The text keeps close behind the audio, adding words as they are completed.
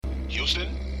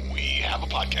Houston, we have a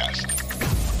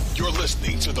podcast. You're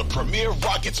listening to the Premier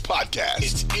Rockets podcast.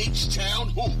 It's H-Town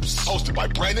Hoops, hosted by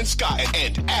Brandon Scott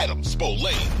and Adam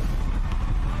Spolane.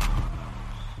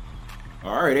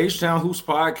 All right, H-Town Hoops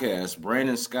podcast.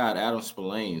 Brandon Scott, Adam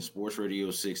Spolane,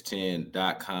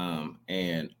 sportsradio610.com,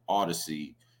 and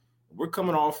Odyssey. We're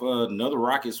coming off another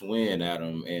Rockets win,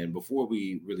 Adam. And before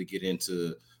we really get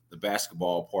into the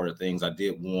basketball part of things, I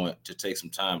did want to take some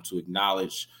time to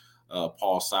acknowledge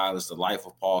Paul Silas, the life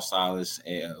of Paul Silas,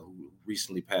 who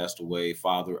recently passed away,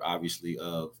 father, obviously,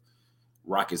 of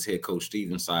Rockets head coach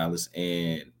Stephen Silas,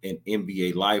 and an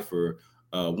NBA lifer.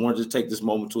 Wanted to take this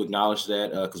moment to acknowledge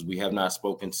that because we have not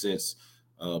spoken since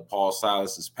Paul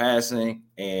Silas's passing,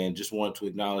 and just wanted to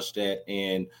acknowledge that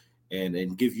and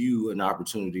give you an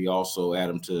opportunity also,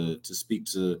 Adam, to speak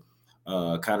to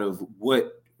kind of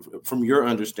what, from your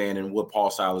understanding, what Paul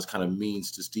Silas kind of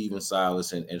means to Stephen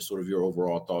Silas and sort of your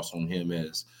overall thoughts on him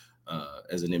as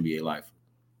an NBA lifer.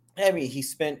 I mean, he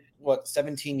spent,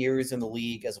 17 years in the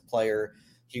league as a player.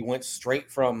 He went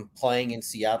straight from playing in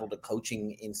Seattle to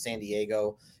coaching in San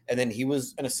Diego. And then he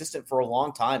was an assistant for a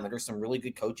long time under some really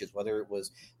good coaches, whether it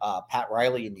was Pat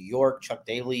Riley in New York, Chuck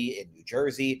Daly in New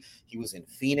Jersey. He was in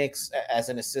Phoenix as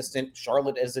an assistant,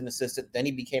 Charlotte as an assistant. Then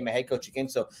he became a head coach again.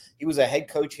 So he was a head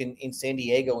coach in San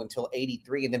Diego until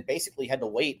 83, and then basically had to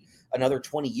wait another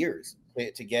 20 years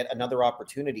to get another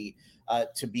opportunity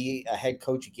to be a head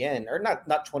coach again, or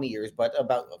not 20 years, but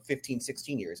about 15,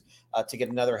 16 years to get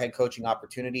another head coaching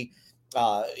opportunity.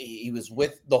 He was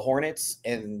with the Hornets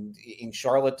and in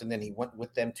Charlotte, and then he went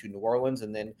with them to New Orleans,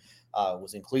 and then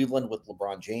was in Cleveland with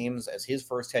LeBron James as his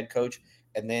first head coach.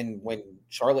 And then when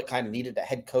Charlotte kind of needed a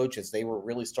head coach, as they were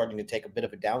really starting to take a bit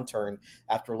of a downturn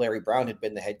after Larry Brown had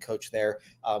been the head coach there,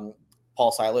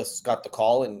 Paul Silas got the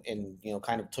call and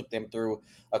kind of took them through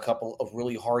a couple of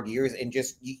really hard years. And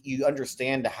just you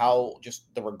understand how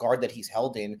just the regard that he's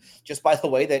held in, just by the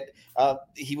way that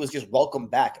he was just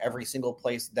welcomed back every single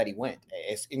place that he went,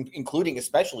 including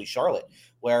especially Charlotte,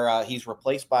 where he's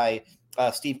replaced by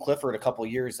Steve Clifford a couple of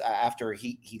years after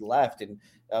he left. And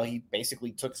he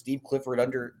basically took Steve Clifford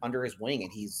under his wing,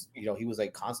 and he was a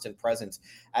constant presence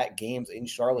at games in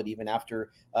Charlotte even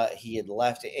after he had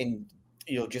left. And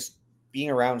just being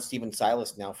around Stephen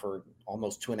Silas now for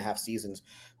almost 2.5 seasons,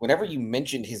 whenever you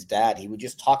mentioned his dad, he would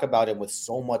just talk about him with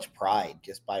so much pride,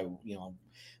 just by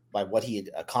what he had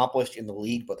accomplished in the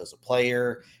league, both as a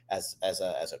player, as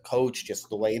a coach, just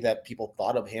the way that people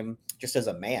thought of him just as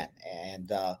a man. And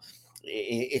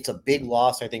it's a big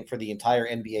loss, I think, for the entire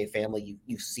NBA family.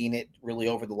 You've seen it really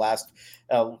over the last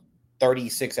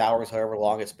 36 hours, however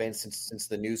long it's been since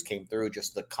the news came through,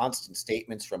 just the constant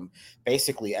statements from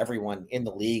basically everyone in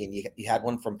the league. And you had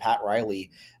one from Pat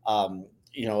Riley,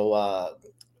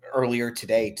 earlier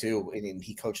today too, and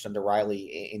he coached under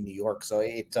Riley in New York. So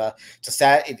it's a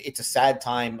sad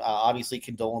time. Obviously,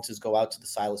 condolences go out to the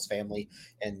Silas family,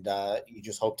 and you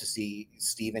just hope to see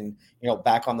Stephen,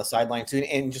 back on the sideline soon.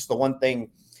 And just the one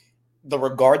thing, the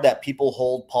regard that people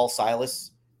hold Paul Silas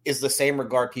is the same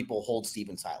regard people hold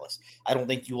Stephen Silas. I don't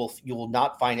think you will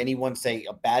not find anyone say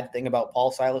a bad thing about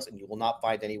Paul Silas, and you will not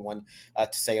find anyone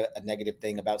to say a negative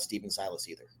thing about Stephen Silas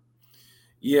either.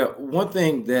 Yeah, one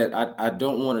thing that I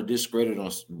don't want to discredit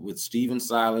with Stephen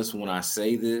Silas when I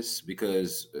say this,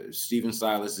 because Stephen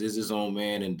Silas is his own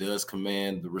man and does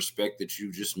command the respect that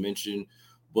you just mentioned.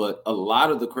 But a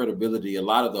lot of the credibility, a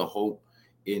lot of the hope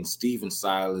in Stephen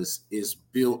Silas is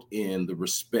built in the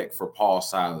respect for Paul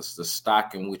Silas, the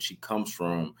stock in which he comes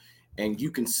from. And you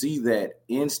can see that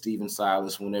in Stephen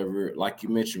Silas whenever, like you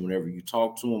mentioned, whenever you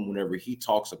talk to him, whenever he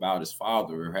talks about his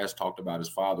father or has talked about his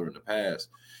father in the past.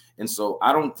 And so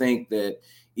I don't think that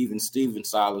even Stephen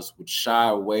Silas would shy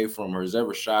away from, or has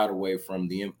ever shied away from,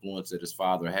 the influence that his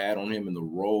father had on him and the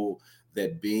role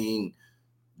that being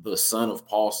the son of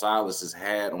Paul Silas has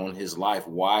had on his life,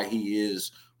 why he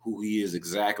is who he is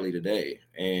exactly today.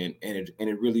 And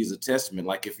it really is a testament.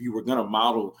 Like, if you were going to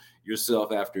model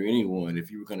yourself after anyone,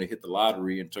 if you were going to hit the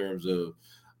lottery in terms of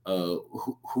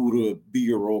who to be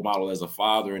your role model as a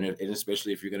father, and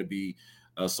especially if you're going to be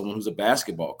someone who's a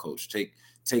basketball coach, take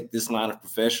this line of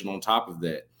profession on top of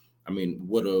that. I mean,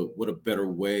 what a better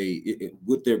way,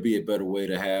 would there be a better way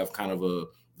to have kind of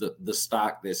the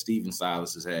stock that Stephen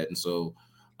Silas has had? And so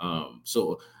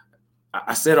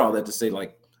I said all that to say,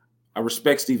 like, I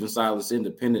respect Stephen Silas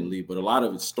independently, but a lot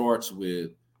of it starts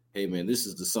with, hey man, this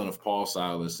is the son of Paul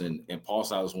Silas, and Paul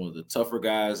Silas, one of the tougher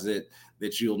guys that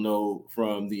you'll know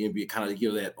from the NBA, kind of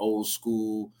that old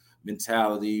school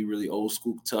mentality, really old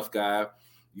school tough guy.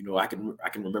 I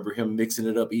can remember him mixing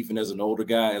it up even as an older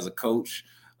guy, as a coach,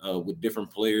 with different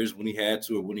players when he had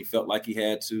to, or when he felt like he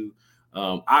had to.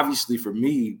 Obviously, for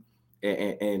me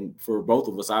and for both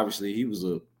of us, obviously he was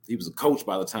a coach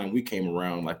by the time we came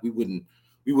around. Like we wouldn't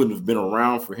have been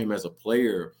around for him as a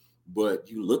player. But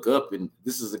you look up, and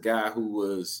this is a guy who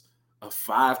was a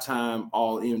 5-time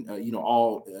all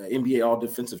NBA all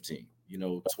defensive team.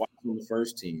 Twice on the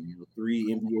first team.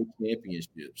 3 NBA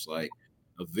championships. Like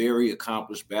a very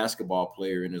accomplished basketball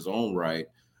player in his own right.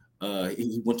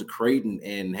 He went to Creighton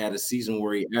and had a season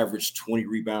where he averaged 20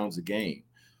 rebounds a game,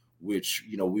 which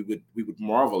we would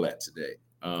marvel at today.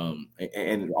 And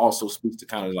it also speaks to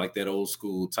kind of like that old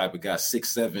school type of guy,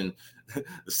 6'7", the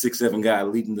 6'7" guy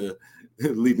leading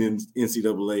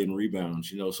NCAA in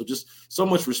rebounds. So just so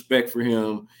much respect for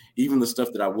him. Even the stuff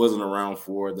that I wasn't around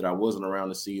for, that I wasn't around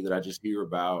to see, that I just hear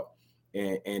about,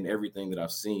 and everything that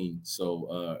I've seen.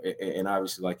 So and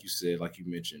obviously, like you said, like you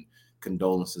mentioned,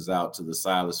 condolences out to the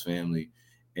Silas family,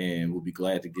 and we'll be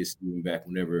glad to get Steven back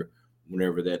whenever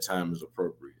that time is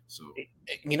appropriate. So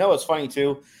it's funny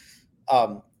too.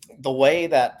 The way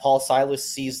that Paul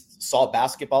Silas saw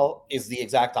basketball is the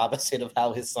exact opposite of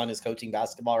how his son is coaching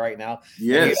basketball right now.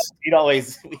 Yes, he'd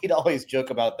always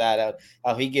joke about that.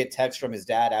 How he'd get texts from his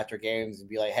dad after games and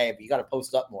be like, "Hey, but you got to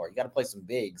post up more. You got to play some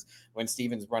bigs." When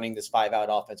Steven's running this 5-out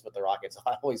offense with the Rockets,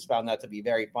 I always found that to be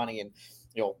very funny. And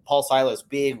Paul Silas,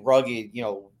 big, rugged,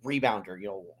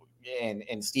 rebounder,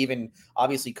 and Steven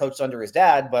obviously coached under his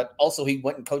dad, but also he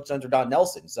went and coached under Don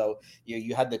Nelson. So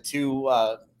you had the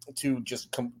two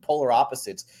just polar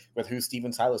opposites with who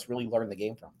Steven Silas really learned the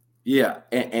game from. Yeah,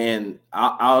 and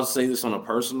I'll say this on a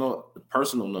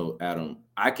personal note, Adam.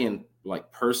 I can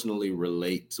personally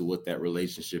relate to what that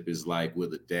relationship is like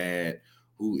with a dad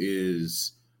who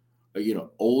is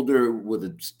older, with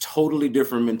a totally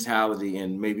different mentality,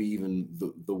 and maybe even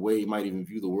the way he might even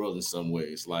view the world in some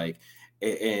ways,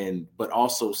 but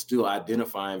also still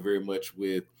identifying very much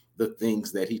with the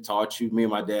things that he taught you. Me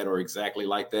and my dad are exactly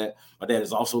like that. My dad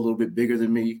is also a little bit bigger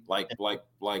than me, like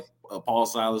Paul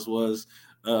Silas was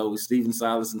with Steven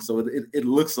Silas, and so it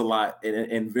looks a lot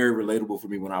and very relatable for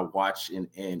me when I watch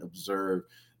and observe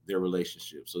their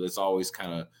relationship. So that's always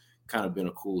kind of been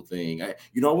a cool thing. I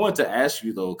wanted to ask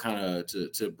you though, kind of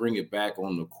to bring it back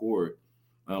on the court.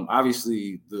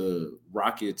 Obviously, the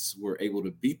Rockets were able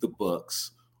to beat the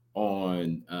Bucks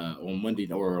on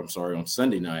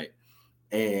Sunday night.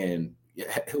 And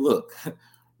look,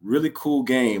 really cool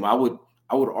game. I would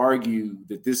argue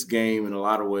that this game, in a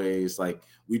lot of ways, like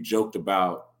we joked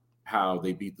about how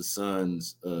they beat the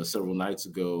Suns several nights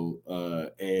ago,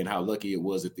 and how lucky it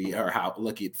was how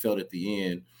lucky it felt at the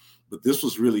end. But this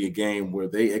was really a game where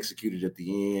they executed at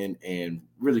the end, and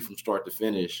really from start to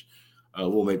finish.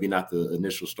 Well, maybe not the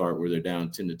initial start where they're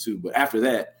down 10-2, but after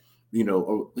that,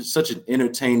 it's such an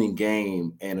entertaining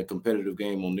game and a competitive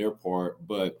game on their part.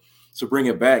 But to bring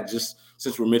it back, just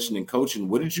since we're mentioning coaching,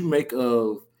 what did you make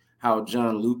of how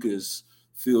John Lucas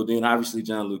filled in? Obviously,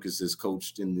 John Lucas has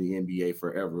coached in the NBA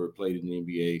forever, played in the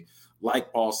NBA,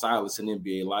 like Paul Silas, an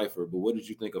NBA lifer. But what did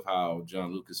you think of how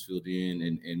John Lucas filled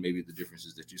in, and maybe the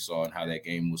differences that you saw in how that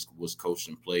game was coached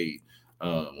and played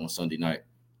on Sunday night?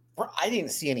 I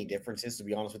didn't see any differences, to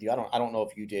be honest with you. I don't know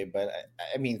if you did, but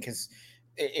I mean, because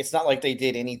it's not like they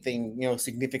did anything,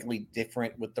 significantly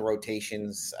different with the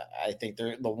rotations. I think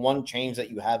the one change that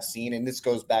you have seen, and this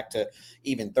goes back to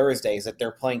even Thursday, is that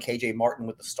they're playing KJ Martin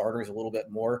with the starters a little bit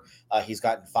more. He's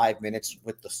gotten 5 minutes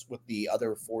with the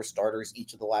other 4 starters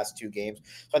each of the last 2 games.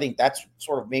 So I think that's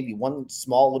sort of maybe one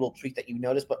small little tweak that you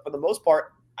noticed. But for the most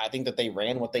part, I think that they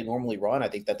ran what they normally run. I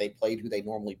think that they played who they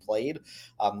normally played.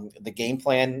 The game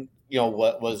plan,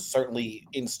 what was certainly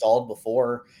installed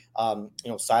before,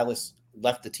 Silas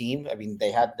left the team. I mean,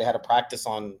 they had a practice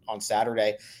on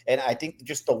Saturday, and I think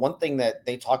just the one thing that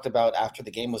they talked about after the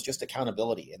game was just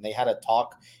accountability. And they had a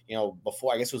talk,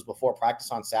 before, I guess it was before practice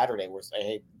on Saturday, where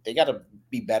hey, they got to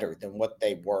be better than what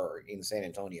they were in San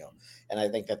Antonio. And I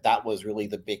think that was really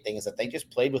the big thing, is that they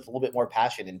just played with a little bit more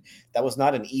passion. And that was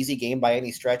not an easy game by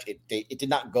any stretch. It did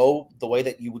not go the way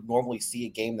that you would normally see a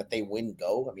game that they win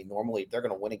go. I mean, normally if they're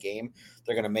going to win a game,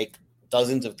 they're going to make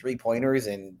dozens of 3-pointers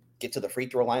and get to the free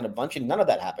throw line a bunch, and none of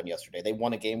that happened yesterday. They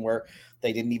won a game where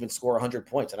they didn't even score 100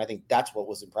 points, and I think that's what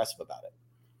was impressive about it.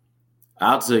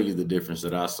 I'll tell you the difference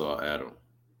that I saw, Adam.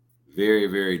 Very,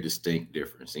 very distinct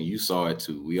difference, and you saw it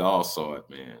too. We all saw it,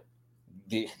 man.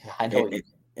 I know.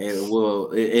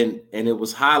 And it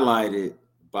was highlighted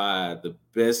by the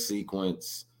best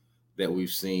sequence that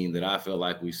we've seen, that I felt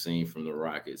like we've seen from the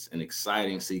Rockets. An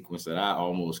exciting sequence that I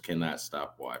almost cannot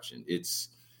stop watching.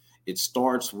 It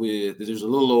starts with, there's a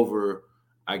little over,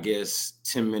 I guess,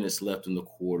 10 minutes left in the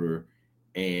quarter,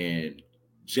 and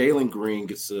Jalen Green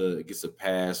gets a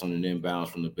pass on an inbounds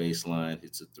from the baseline,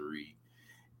 hits a 3,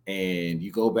 and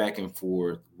you go back and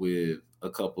forth with a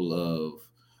couple of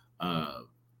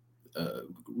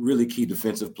really key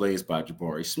defensive plays by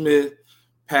Jabari Smith,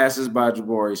 passes by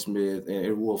Jabari Smith,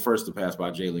 and first the pass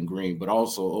by Jalen Green, but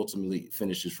also ultimately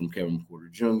finishes from Kevin Porter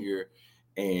Jr.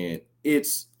 And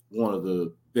it's one of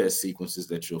the best sequences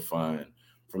that you'll find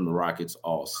from the Rockets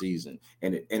all season.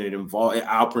 And it involved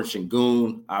Alperen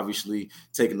Sengun, obviously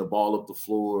taking the ball up the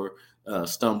floor,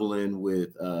 stumbling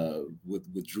with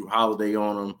Drew Holiday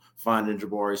on him, finding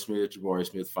Jabari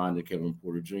Smith finding Kevin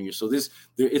Porter Jr. So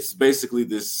it's basically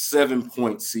this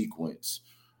 7-point sequence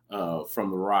from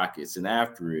the Rockets. And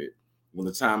after it, when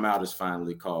the timeout is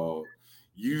finally called,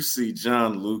 you see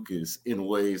John Lucas in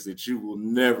ways that you will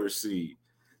never see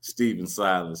Stephen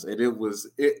Silas. And it was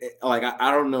like,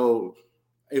 I don't know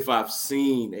if I've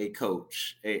seen a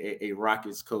coach, a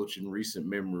Rockets coach in recent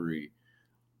memory,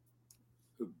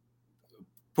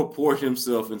 purport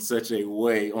himself in such a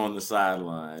way on the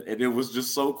sideline. And it was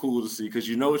just so cool to see, because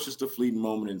it's just a fleeting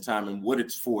moment in time, and what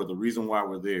it's for, the reason why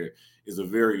we're there, is a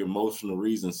very emotional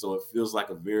reason. So it feels like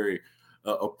a very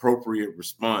appropriate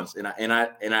response. And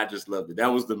I just loved it.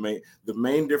 That was the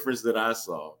main difference that I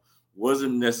saw.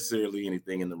 Wasn't necessarily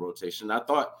anything in the rotation. I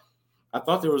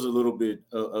thought there was a little bit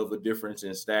of a difference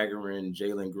in staggering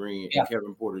Jalen Green and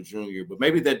Kevin Porter Jr., but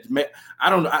maybe I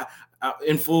don't know.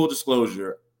 In full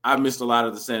disclosure, I missed a lot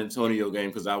of the San Antonio game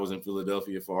because I was in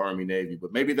Philadelphia for Army Navy,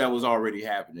 but maybe that was already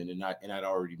happening and I'd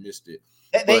already missed it.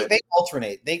 They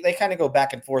alternate. They kind of go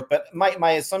back and forth, but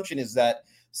my assumption is that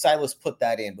Silas put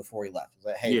that in before he left.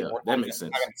 That, hey, that makes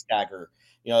sense. We're not going to stagger.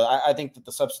 I think that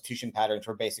the substitution patterns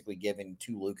were basically given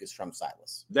to Lucas from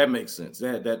Silas. That makes sense.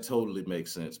 That totally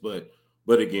makes sense. But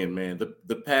again, man,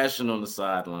 the passion on the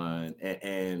sideline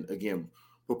and again,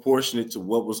 proportionate to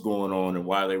what was going on and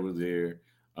why they were there.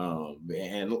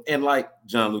 And like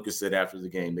John Lucas said after the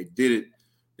game, they did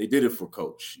it for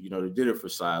Coach. They did it for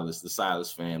Silas, the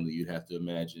Silas family, you'd have to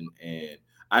imagine. And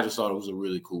I just thought it was a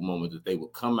really cool moment that they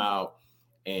would come out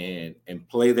and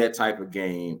play that type of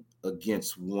game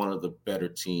against one of the better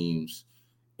teams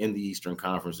in the Eastern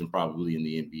Conference and probably in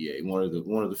the NBA.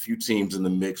 One of the few teams in the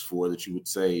mix for that you would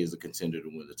say is a contender to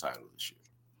win the title this year.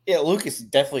 Yeah, Lucas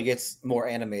definitely gets more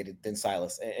animated than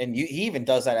Silas, and he even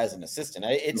does that as an assistant.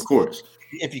 Of course.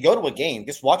 If you go to a game,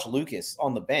 just watch Lucas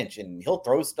on the bench, and he'll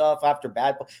throw stuff after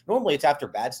bad. Normally, it's after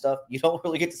bad stuff. You don't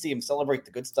really get to see him celebrate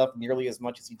the good stuff nearly as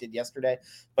much as he did yesterday.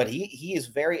 But he is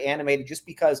very animated just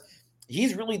because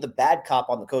he's really the bad cop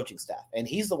on the coaching staff, and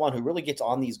he's the one who really gets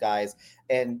on these guys.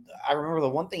 And I remember the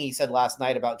one thing he said last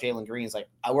night about Jalen Green is like,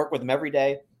 I work with him every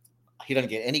day. He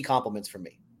doesn't get any compliments from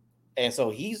me. And so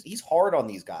he's hard on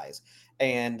these guys.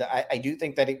 And I do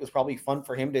think that it was probably fun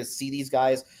for him to see these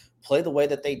guys play the way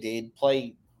that they did,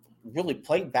 really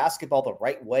played basketball the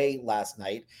right way last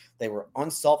night. They were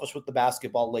unselfish with the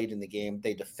basketball late in the game.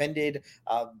 They defended.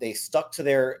 They stuck to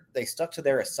their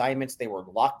assignments. They were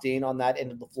locked in on that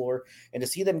end of the floor. And to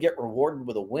see them get rewarded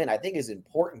with a win, I think is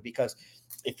important, because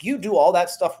if you do all that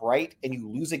stuff right and you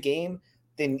lose a game,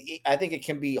 then I think it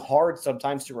can be hard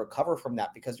sometimes to recover from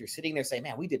that, because you're sitting there saying,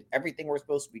 man, we did everything we're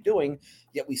supposed to be doing,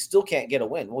 yet we still can't get a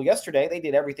win. Well, yesterday they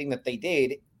did everything that they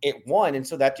did. It won. And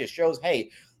so that just shows, hey,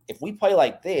 if we play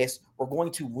like this, we're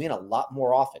going to win a lot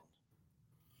more often.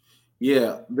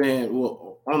 Yeah, man.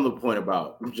 Well, on the point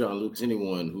about John Lucas,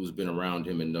 anyone who's been around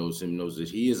him and knows that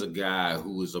he is a guy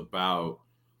who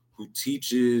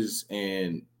teaches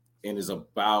and is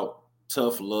about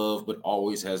tough love, but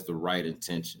always has the right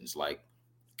intentions. Like,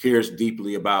 cares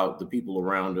deeply about the people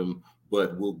around him,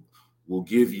 but will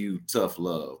give you tough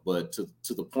love. But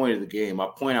to the point of the game, I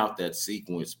point out that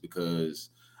sequence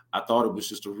because I thought it was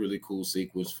just a really cool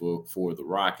sequence for the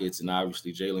Rockets. And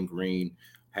obviously Jalen Green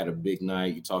had a big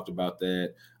night. You talked about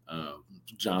that.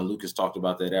 John Lucas talked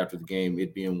about that after the game,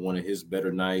 it being one of his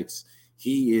better nights.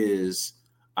 He is,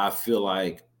 I feel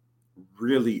like,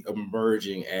 really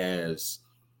emerging as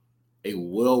a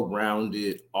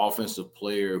well-rounded offensive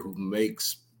player who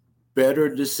makes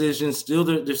better decisions.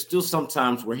 There's still some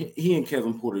times where he and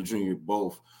Kevin Porter Jr.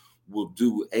 both will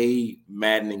do a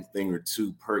maddening thing or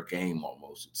two per game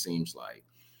almost, it seems like.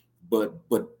 But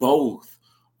both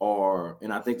are,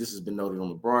 and I think this has been noted on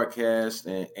the broadcast,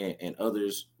 and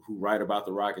others who write about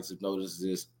the Rockets have noticed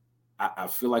this, I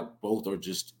feel like both are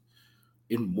just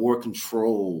in more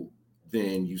control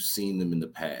than you've seen them in the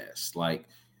past. Like,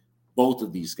 both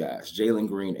of these guys, Jalen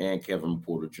Green and Kevin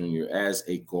Porter Jr., as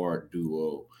a guard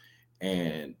duo.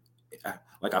 And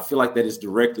I feel like that is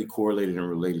directly correlated and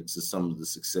related to some of the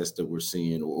success that we're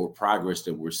seeing or progress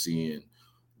that we're seeing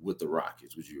with the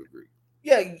Rockets. Would you agree?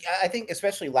 Yeah, I think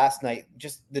especially last night,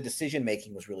 just the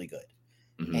decision-making was really good.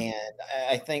 Mm-hmm. And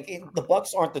I think the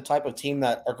Bucks aren't the type of team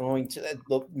that are going to.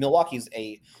 Milwaukee's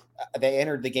they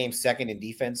entered the game second in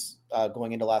defense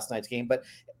going into last night's game, but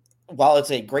while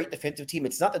it's a great defensive team,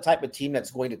 it's not the type of team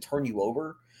that's going to turn you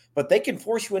over, but they can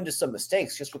force you into some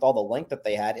mistakes just with all the length that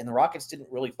they had. And the Rockets didn't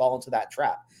really fall into that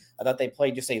trap. I thought they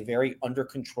played just a very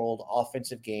under-controlled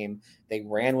offensive game. They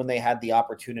ran when they had the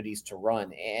opportunities to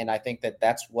run. And I think that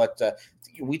that's what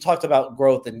we talked about,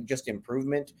 growth and just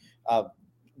improvement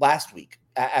last week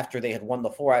after they had won the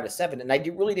 4 out of 7. And I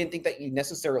really didn't think that you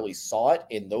necessarily saw it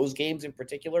in those games in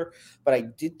particular, but I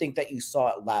did think that you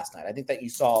saw it last night. I think that you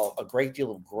saw a great deal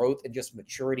of growth and just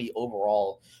maturity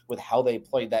overall with how they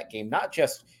played that game, not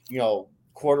just,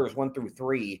 quarters 1 through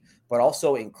 3, but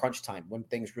also in crunch time when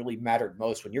things really mattered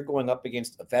most. When you're going up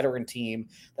against a veteran team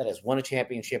that has won a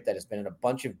championship, that has been in a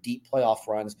bunch of deep playoff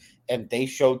runs, and they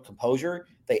showed composure,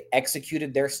 they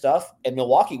executed their stuff, and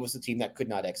Milwaukee was the team that could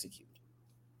not execute.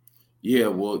 Yeah,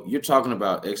 well, you're talking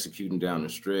about executing down the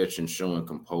stretch and showing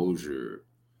composure.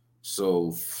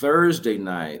 So Thursday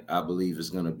night, I believe, is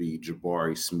going to be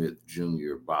Jabari Smith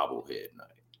Jr. bobblehead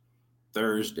night.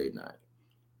 Thursday night.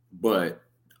 But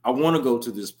I want to go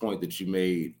to this point that you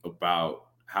made about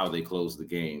how they closed the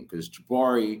game, because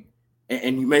Jabari,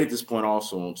 and you made this point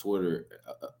also on Twitter,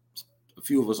 a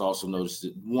few of us also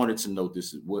wanted to note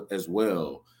this as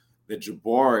well, that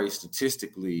Jabari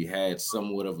statistically had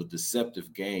somewhat of a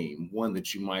deceptive game, one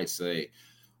that you might say,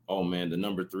 oh man, the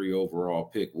number 3 overall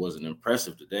pick wasn't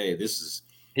impressive today. He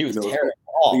was terrible.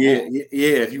 Yeah.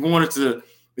 If you wanted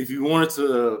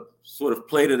to sort of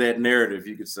play to that narrative,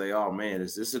 you could say, oh man,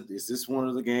 is this one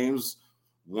of the games?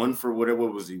 1 for whatever,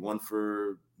 what was he? 1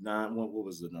 for 9. What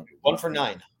was the number? 1 for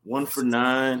 9. 1 for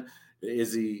 9.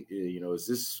 Is he? Is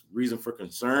this reason for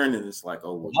concern? And it's like,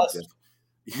 oh well,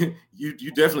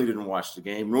 you definitely didn't watch the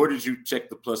game, nor did you check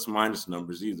the plus minus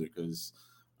numbers either, because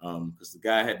the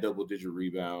guy had double-digit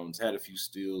rebounds, had a few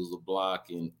steals, a block,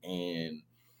 and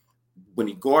when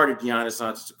he guarded Giannis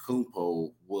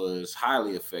Antetokounmpo was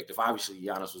highly effective. Obviously,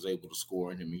 Giannis was able to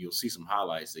score in him, and you'll see some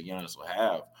highlights that Giannis will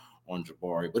have on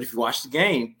Jabari. But if you watch the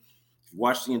game, if you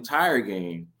watch the entire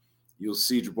game, you'll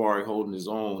see Jabari holding his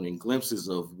own and glimpses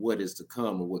of what is to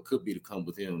come or what could be to come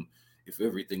with him if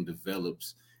everything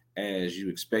develops as you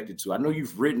expect it to. I know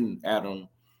you've written, Adam,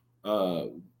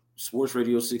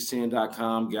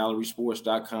 sportsradio610.com,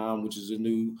 gallerysports.com, which is a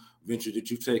new venture that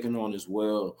you've taken on as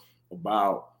well,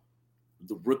 about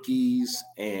the rookies.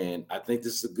 And I think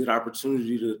this is a good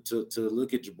opportunity to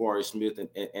look at Jabari Smith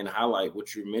and highlight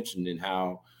what you mentioned, and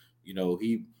how,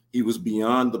 he was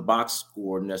beyond the box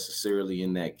score necessarily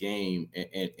in that game,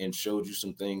 and showed you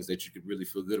some things that you could really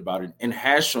feel good about, and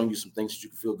has shown you some things that you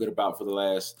can feel good about for the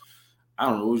last, I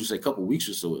don't know, what would you say, a couple of weeks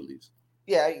or so at least.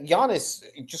 Yeah, Giannis,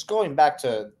 just going back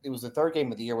to, it was the 3rd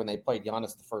game of the year when they played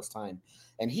Giannis the first time,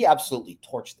 and he absolutely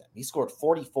torched them. He scored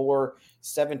 44,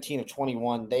 17 of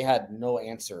 21. They had no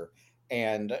answer.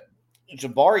 And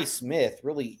Jabari Smith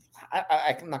really,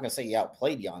 I'm not going to say he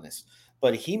outplayed Giannis,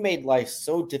 but he made life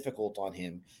so difficult on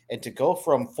him. And to go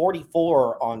from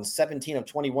 44 on 17 of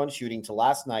 21 shooting to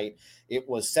last night, it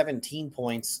was 16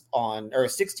 points on, I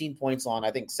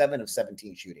think, 7 of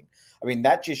 17 shooting. I mean,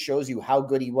 that just shows you how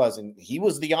good he was. And he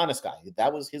was the honest guy.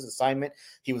 That was his assignment.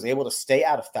 He was able to stay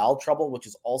out of foul trouble, which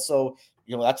is also,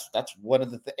 that's one of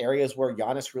the areas where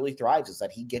Giannis really thrives, is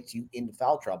that he gets you into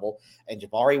foul trouble. And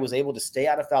Jabari was able to stay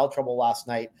out of foul trouble last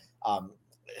night.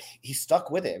 He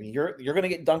stuck with it. I mean, you're going to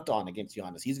get dunked on against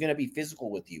Giannis. He's going to be physical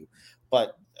with you,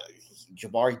 but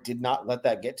Jabari did not let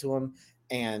that get to him,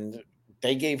 and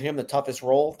they gave him the toughest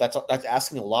role. That's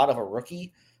asking a lot of a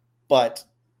rookie, but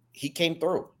he came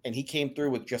through, and he came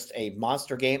through with just a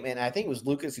monster game. And I think it was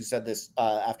Lucas who said this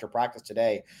after practice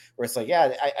today, where it's like,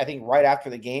 yeah, I think right after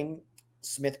the game,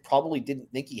 Smith probably didn't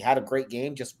think he had a great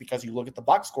game, just because you look at the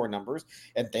box score numbers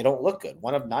and they don't look good.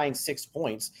 1 of 9, 6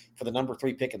 points for the number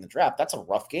 3 pick in the draft. That's a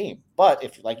rough game. But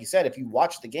if, like you said, if you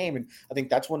watch the game, and I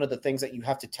think that's one of the things that you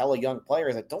have to tell a young player,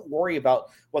 is that don't worry about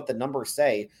what the numbers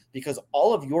say, because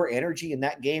all of your energy in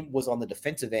that game was on the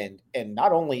defensive end. And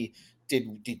not only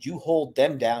did you hold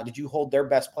them down, did you hold their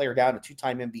best player down, a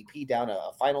 2-time MVP down, a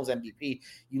finals MVP,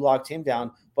 you locked him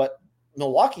down. But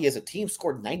Milwaukee as a team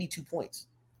scored 92 points.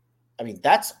 I mean,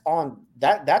 that's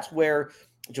where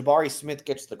Jabari Smith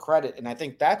gets the credit. And I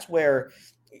think that's where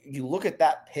you look at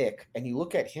that pick and you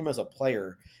look at him as a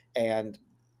player, and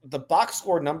the box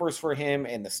score numbers for him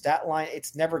and the stat line,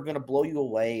 it's never going to blow you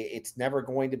away. It's never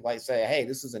going to say, hey,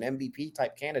 this is an MVP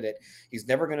type candidate. He's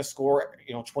never going to score,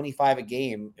 25 a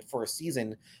game for a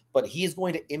season, but he is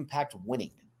going to impact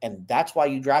winning. And that's why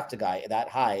you draft a guy that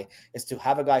high, is to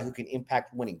have a guy who can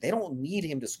impact winning. They don't need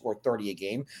him to score 30 a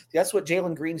game. That's what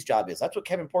Jalen Green's job is. That's what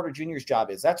Kevin Porter Jr.'s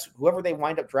job is. That's whoever they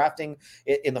wind up drafting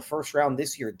in the first round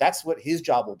this year. That's what his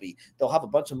job will be. They'll have a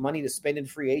bunch of money to spend in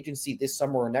free agency this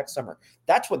summer or next summer.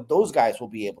 That's what those guys will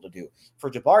be able to do.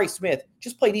 For Jabari Smith,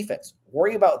 just play defense.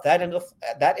 Worry about that end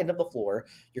of the floor.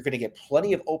 You're going to get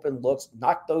plenty of open looks,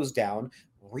 knock those down,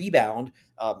 rebound,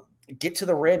 get to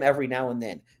the rim every now and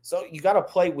then. So you got to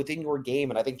play within your game.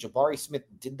 And I think Jabari Smith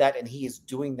did that, and he is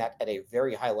doing that at a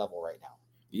very high level right now.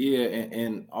 Yeah.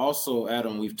 And also,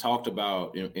 Adam, we've talked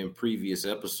about in previous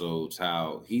episodes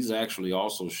how he's actually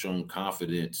also shown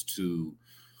confidence to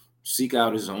seek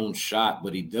out his own shot,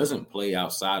 but he doesn't play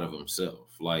outside of himself.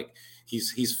 Like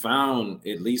he's found,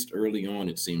 at least early on,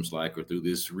 it seems like, or through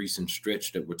this recent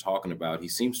stretch that we're talking about, he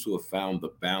seems to have found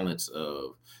the balance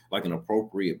of, like, an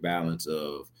appropriate balance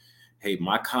of, hey,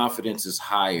 my confidence is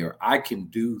higher, I can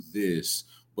do this,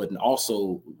 but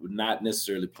also not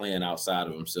necessarily playing outside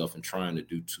of himself and trying to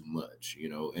do too much,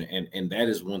 and that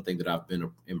is one thing that I've been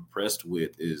impressed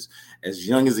with, is as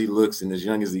young as he looks and as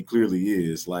young as he clearly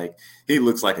is, like, he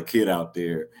looks like a kid out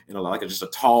there, like just a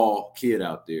tall kid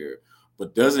out there,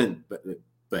 but doesn't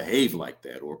behave like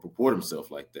that or purport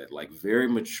himself like that, like very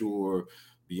mature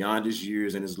beyond his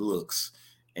years and his looks.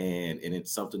 And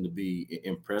it's something to be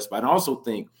impressed by. And I also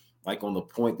think, like, on the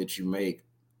point that you make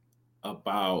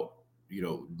about,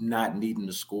 not needing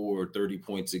to score 30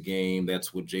 points a game,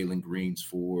 that's what Jalen Green's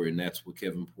for, and that's what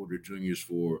Kevin Porter Jr. is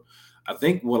for. I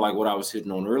think what I was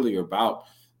hitting on earlier about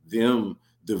them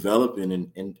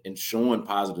developing and showing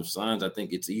positive signs, I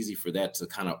think it's easy for that to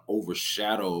kind of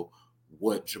overshadow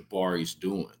what Jabari's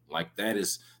doing. Like,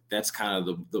 that's kind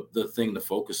of the thing to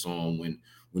focus on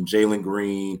when Jalen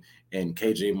Green and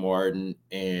KJ Martin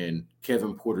and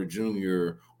Kevin Porter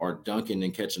Jr. are dunking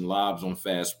and catching lobs on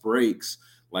fast breaks.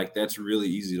 Like, that's really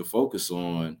easy to focus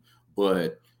on.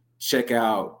 But check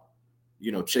out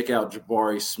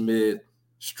Jabari Smith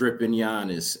stripping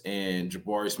Giannis, and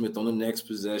Jabari Smith on the next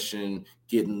possession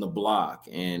getting the block,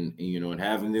 and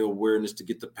having the awareness to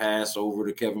get the pass over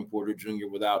to Kevin Porter Jr.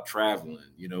 without traveling,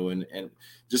 and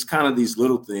just kind of these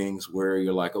little things where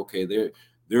you're like, okay,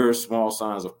 there are small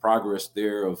signs of progress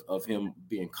there of him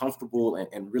being comfortable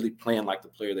and really playing like the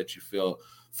player that you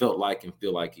felt like and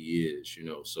feel like he is,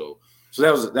 So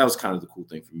that was kind of the cool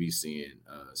thing for me,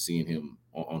 seeing him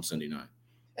on Sunday night.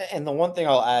 And the one thing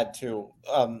I'll add too,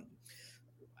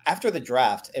 after the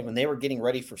draft and when they were getting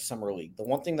ready for Summer League, the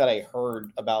one thing that I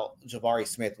heard about Jabari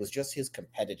Smith was just his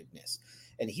competitiveness.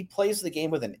 And he plays the game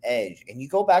with an edge. And you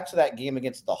go back to that game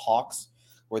against the Hawks,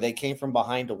 where they came from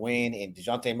behind to win, and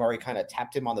DeJounte Murray kind of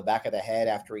tapped him on the back of the head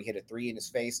after he hit a three in his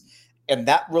face. And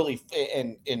that really –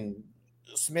 and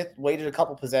Smith waited a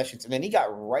couple possessions, and then he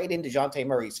got right into DeJounte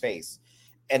Murray's face.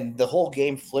 And the whole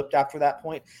game flipped after that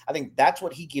point. I think that's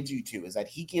what he gives you too, is that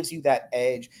he gives you that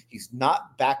edge. He's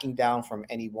not backing down from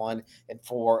anyone. And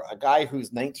for a guy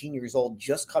who's 19 years old,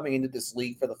 just coming into this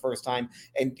league for the first time,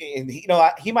 and he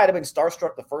might have been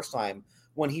starstruck the first time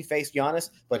when he faced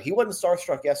Giannis, but he wasn't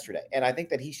starstruck yesterday. And I think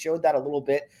that he showed that a little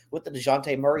bit with the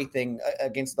DeJounte Murray thing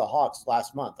against the Hawks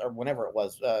last month, or whenever it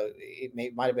was.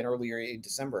 It might have been earlier in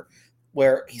December,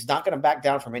 where he's not going to back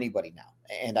down from anybody now.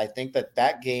 And I think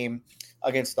that game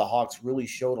against the Hawks really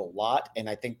showed a lot, and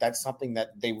I think that's something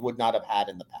that they would not have had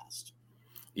in the past.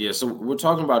 Yeah, so we're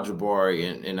talking about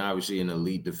Jabari and obviously an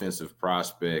elite defensive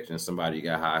prospect and somebody you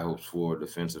got high hopes for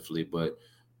defensively. But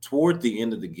toward the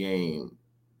end of the game,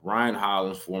 Ryan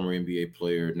Hollins, former NBA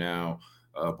player, now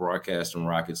broadcasting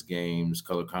Rockets games,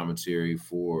 color commentary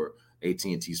for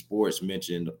AT&T Sports,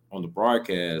 mentioned on the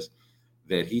broadcast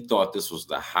that he thought this was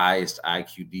the highest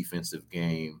IQ defensive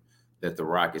game that the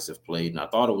Rockets have played. And I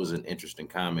thought it was an interesting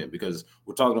comment, because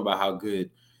we're talking about how good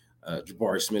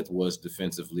Jabari Smith was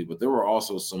defensively, but there were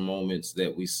also some moments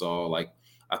that we saw, like,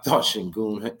 I thought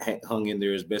Şengün hung in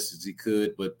there as best as he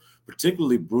could, but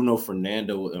particularly Bruno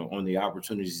Fernando on the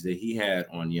opportunities that he had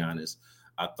on Giannis,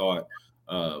 I thought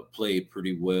played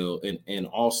pretty well. And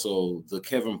also the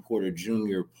Kevin Porter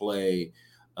Jr. play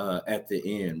at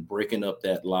the end, breaking up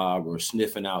that lob or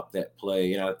sniffing out that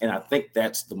play. And I think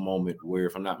that's the moment where,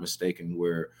 if I'm not mistaken,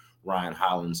 where Ryan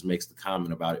Hollins makes the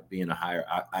comment about it being a higher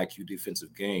IQ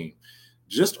defensive game.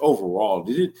 Just overall,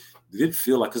 did it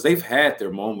feel like, because they've had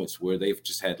their moments where they've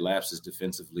just had lapses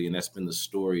defensively, and that's been the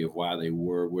story of why they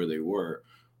were where they were.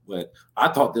 But I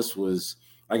thought this was,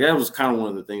 like, that was kind of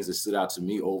one of the things that stood out to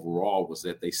me overall, was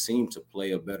that they seemed to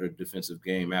play a better defensive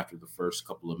game after the first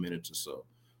couple of minutes or so.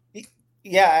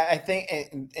 Yeah, I think,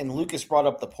 and Lucas brought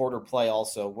up the Porter play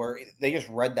also, where they just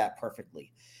read that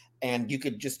perfectly. and you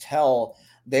could just tell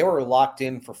they were locked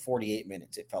in for 48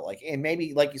 minutes, it felt like. And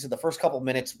maybe, like you said, the first couple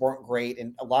minutes weren't great,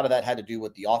 and a lot of that had to do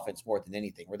with the offense more than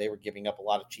anything, where they were giving up a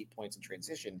lot of cheap points in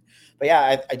transition. But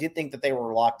yeah, I did think that they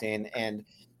were locked in, and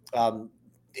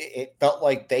it felt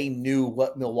like they knew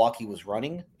what Milwaukee was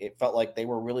running. It felt like they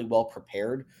were really well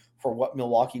prepared for what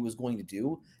Milwaukee was going to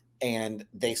do, and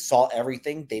they saw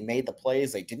everything. They made the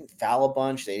plays. They didn't foul a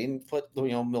bunch. They didn't put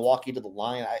Milwaukee to the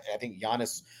line. I think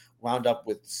Giannis wound up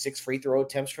with 6 free throw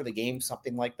attempts for the game,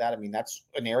 something like that. I mean, that's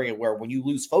an area where when you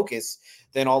lose focus,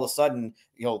 then all of a sudden,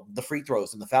 the free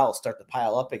throws and the fouls start to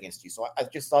pile up against you. So I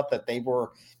just thought that they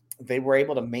were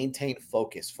able to maintain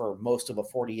focus for most of a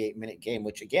 48-minute game,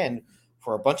 which again,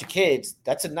 for a bunch of kids,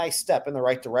 that's a nice step in the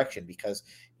right direction, because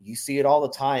you see it all the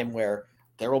time where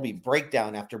there will be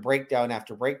breakdown after breakdown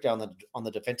after breakdown on the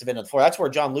defensive end of the floor. That's where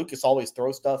John Lucas always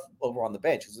throws stuff over on the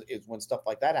bench, is when stuff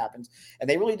like that happens. And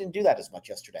they really didn't do that as much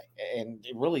yesterday. And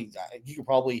it really, you could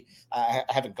probably, I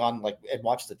haven't gone and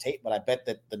watched the tape, but I bet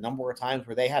that the number of times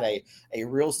where they had a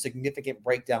real significant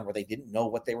breakdown where they didn't know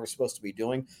what they were supposed to be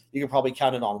doing, you could probably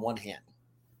count it on one hand.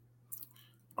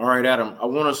 All right, Adam, I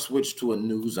want to switch to a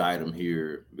news item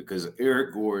here, because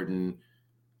Eric Gordon,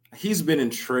 he's been in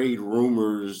trade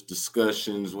rumors,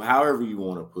 discussions, however you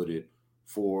want to put it,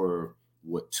 for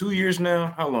 2 years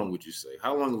now? How long would you say?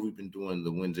 How long have we been doing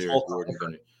the when's Eric Gordon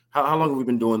going to? How long have we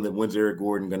been doing the when's Eric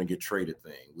Gordon going to get traded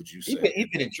thing? Would you say? He's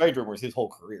been in trade rumors his whole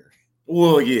career.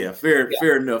 Well, yeah, fair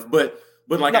enough. But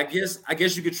like, I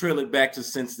guess you could trail it back to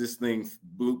since this thing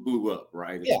blew up,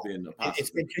 right? It's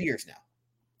been 2 years now.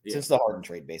 Yeah. Since the Harden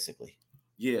trade, basically.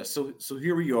 Yeah, so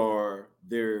here we are.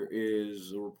 There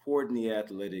is a report in The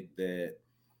Athletic that,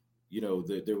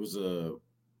 there was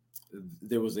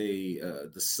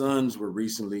the Suns were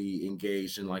recently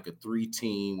engaged in like a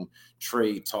 3-team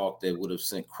trade talk that would have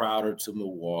sent Crowder to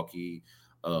Milwaukee,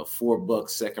 $4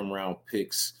 second-round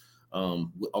picks,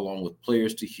 along with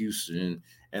players to Houston,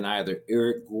 and either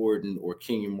Eric Gordon or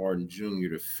Kenyon Martin Jr.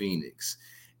 to Phoenix.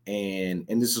 And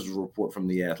this is a report from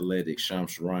The Athletic.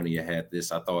 Shams Charania had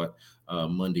this, I thought,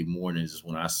 Monday mornings is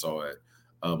when I saw it.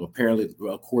 Apparently,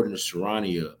 according to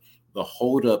Charania, the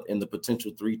holdup in the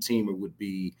potential 3-teamer would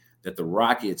be that the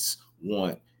Rockets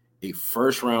want a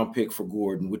first-round pick for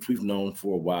Gordon, which we've known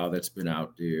for a while, that's been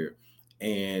out there.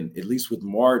 And at least with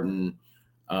Martin,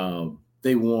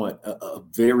 they want a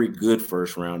very good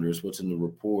first-rounder is what's in the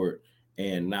report,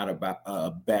 and not about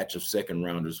a batch of second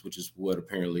rounders, which is what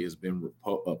apparently has been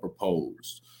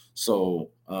proposed. So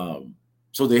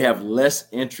they have less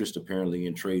interest apparently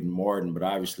in trading Martin, but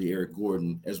obviously Eric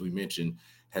Gordon, as we mentioned,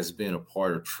 has been a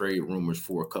part of trade rumors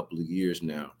for a couple of years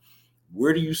now.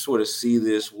 Where do you sort of see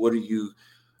this? Are you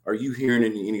hearing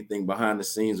anything behind the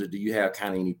scenes, or do you have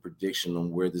kind of any prediction on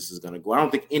where this is going to go? I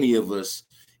don't think any of us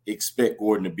expect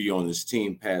Gordon to be on this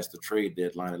team past the trade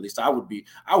deadline. At least I would be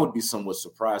somewhat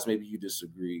surprised. Maybe you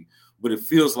disagree, but it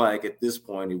feels like at this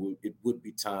point it would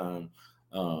be time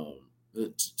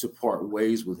to part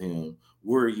ways with him.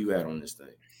 Where are you at on this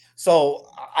thing? So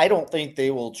I don't think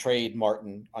they will trade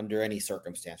Martin under any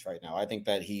circumstance right now. I think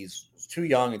that he's too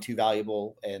young and too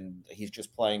valuable, and he's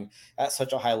just playing at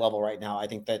such a high level right now. I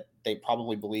think that they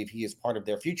probably believe he is part of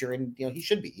their future, and he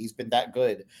should be. He's been that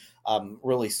good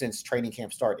really since training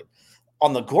camp started.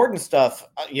 On the Gordon stuff,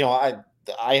 I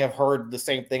have heard the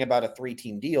same thing about a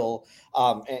 3-team deal,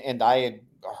 and I had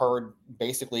heard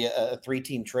basically a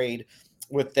 3-team trade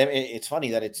with them. It's funny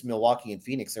that it's Milwaukee and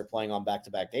Phoenix. They're playing on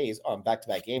back-to-back days, on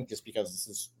back-to-back games, just because this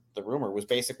is the rumor was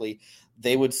basically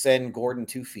they would send Gordon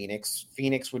to Phoenix.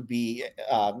 Phoenix would be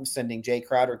sending Jay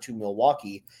Crowder to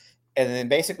Milwaukee. And then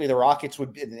basically the Rockets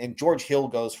would, and George Hill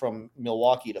goes from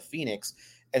Milwaukee to Phoenix.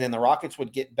 And then the Rockets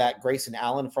would get back Grayson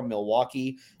Allen from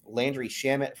Milwaukee, Landry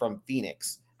Shamet from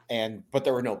Phoenix. But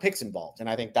there were no picks involved. And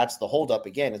I think that's the holdup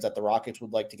again, is that the Rockets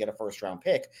would like to get a first-round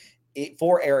pick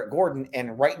for Eric Gordon.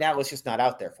 And right now it's just not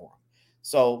out there for him.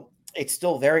 So it's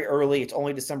still very early. It's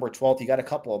only December 12th. You got a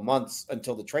couple of months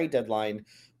until the trade deadline.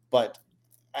 But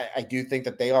I do think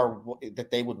that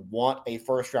they would want a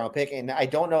first-round pick. And I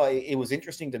don't know. It was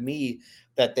interesting to me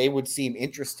that they would seem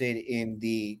interested in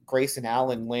the Grayson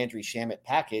Allen, Landry Shamet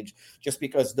package, just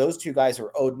because those two guys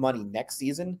are owed money next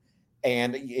season.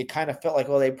 And it kind of felt like,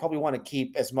 well, they probably want to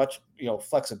keep as much,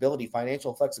 flexibility,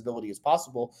 financial flexibility as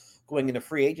possible going into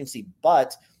free agency,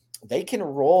 but they can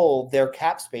roll their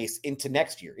cap space into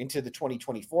next year, into the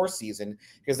 2024 season,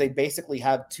 because they basically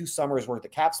have 2 summers worth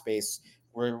of cap space,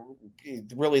 where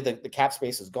really the cap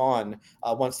space is gone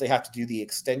once they have to do the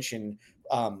extension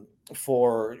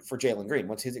for Jalen Green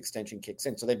once his extension kicks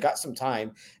in. So they've got some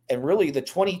time. And really, the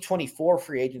 2024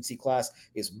 free agency class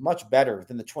is much better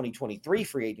than the 2023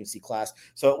 free agency class.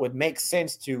 So it would make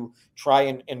sense to try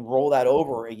and roll that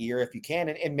over a year if you can.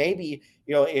 And maybe,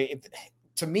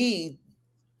 to me,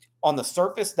 on the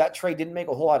surface, that trade didn't make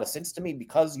a whole lot of sense to me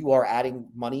because you are adding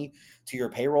money to your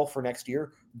payroll for next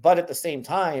year. But at the same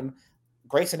time,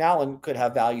 Grayson Allen could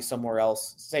have value somewhere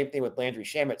else. Same thing with Landry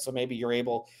Shamet. So maybe you're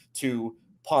able to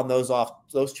pawn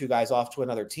those two guys off to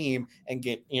another team and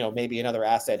get, maybe another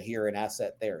asset here, an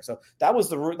asset there. So that's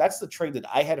the trade that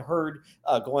I had heard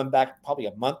going back probably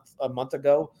a month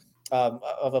ago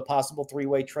of a possible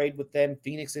three-way trade with them,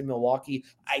 Phoenix and Milwaukee.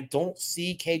 I don't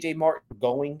see KJ Martin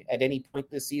going at any point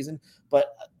this season,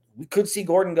 but we could see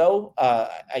Gordon go.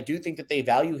 I do think that they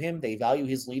value him. They value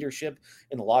his leadership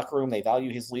in the locker room. They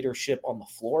value his leadership on the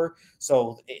floor.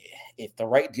 So if the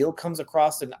right deal comes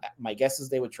across, then my guess is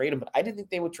they would trade him. But I didn't think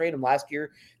they would trade him last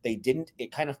year. They didn't.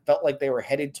 It kind of felt like they were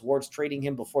headed towards trading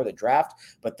him before the draft,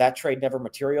 but that trade never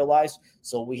materialized.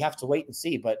 So we have to wait and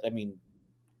see. But, I mean,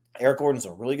 Eric Gordon's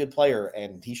a really good player,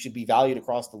 and he should be valued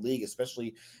across the league,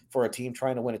 especially for a team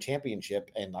trying to win a championship.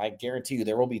 And I guarantee you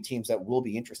there will be teams that will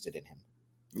be interested in him.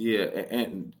 Yeah,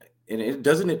 and it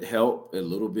doesn't help a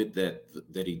little bit that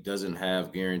he doesn't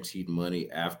have guaranteed money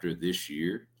after this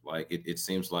year. Like it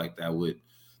seems like that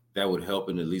would help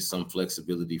in at least some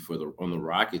flexibility on the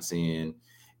Rockets end.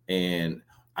 And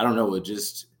I don't know, it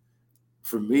just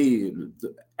for me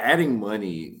adding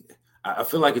money, I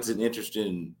feel like it's an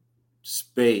interesting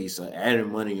space. Adding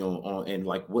money on and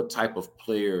like what type of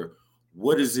player,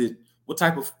 what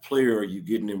type of player are you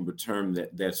getting in return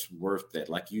that's worth that?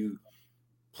 Like you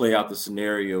play out the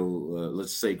scenario,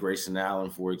 let's say Grayson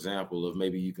Allen, for example, of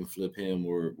maybe you can flip him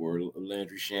or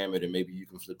Landry Shamet, and maybe you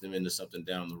can flip them into something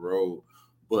down the road.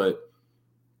 But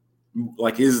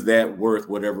like, is that worth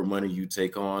whatever money you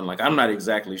take on? Like, I'm not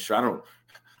exactly sure.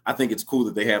 I think it's cool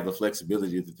that they have the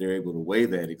flexibility that they're able to weigh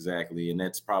that exactly, and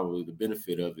that's probably the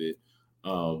benefit of it.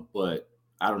 But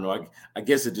I don't know. I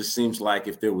guess it just seems like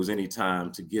if there was any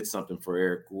time to get something for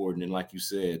Eric Gordon, and like you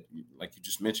said, like you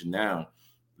just mentioned now,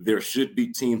 there should be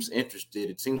teams interested.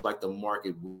 It seems like the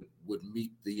market would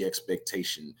meet the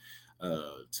expectation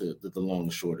to the long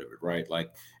and short of it, right?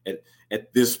 Like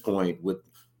at this point, with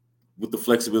the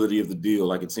flexibility of the deal,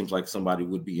 like it seems like somebody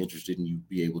would be interested and you'd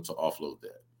be able to offload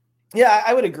that. Yeah,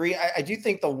 I would agree. I do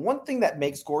think the one thing that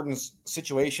makes Gordon's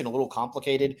situation a little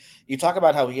complicated, you talk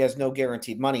about how he has no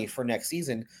guaranteed money for next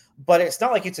season, but it's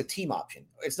not like it's a team option.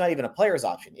 It's not even a player's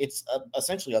option. It's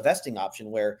essentially a vesting option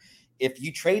where if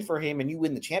you trade for him and you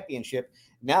win the championship,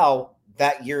 now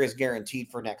that year is guaranteed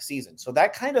for next season. So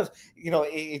that kind of,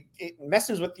 it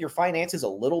messes with your finances a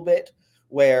little bit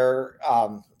where.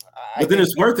 But then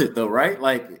it's worth it though, right?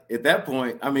 Like at that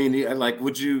point, I mean, like,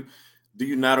 do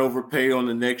you not overpay on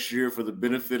the next year for the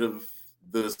benefit of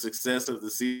the success of the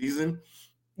season?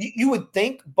 You would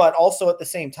think, but also at the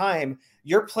same time,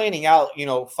 you're planning out,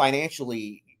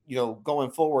 financially, going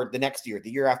forward the next year, the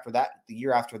year after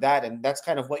that. And that's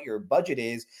kind of what your budget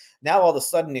is. Now, all of a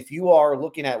sudden, if you are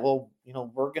looking at, we're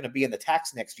going to be in the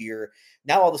tax next year.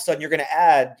 Now, all of a sudden, you're going to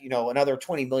add, another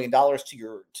 $20 million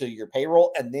to your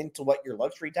payroll and then to what your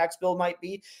luxury tax bill might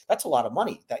be. That's a lot of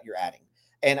money that you're adding.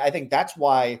 And I think that's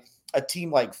why a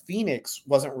team like Phoenix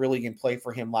wasn't really in play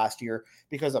for him last year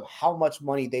because of how much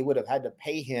money they would have had to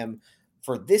pay him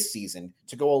for this season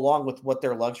to go along with what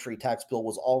their luxury tax bill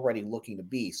was already looking to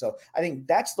be. So I think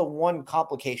that's the one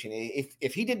complication.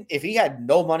 If he had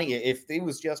no money, if he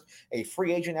was just a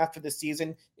free agent after the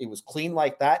season, it was clean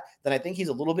like that, then I think he's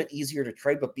a little bit easier to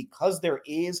trade. But because there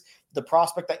is the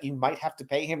prospect that you might have to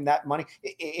pay him that money,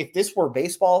 if this were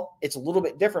baseball, it's a little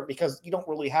bit different because you don't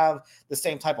really have the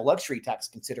same type of luxury tax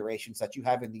considerations that you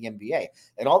have in the NBA.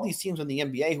 And all these teams in the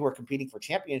NBA who are competing for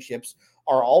championships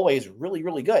are always really,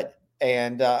 really good.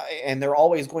 And they're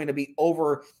always going to be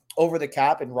over the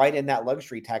cap and right in that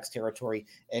luxury tax territory.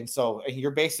 And so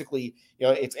you're basically,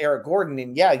 it's Eric Gordon.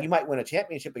 And yeah, you might win a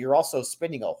championship, but you're also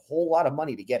spending a whole lot of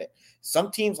money to get it.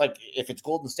 Some teams, like if it's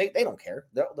Golden State, they don't care.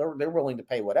 They're willing to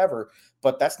pay whatever,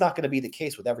 but that's not going to be the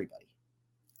case with everybody.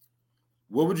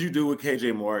 What would you do with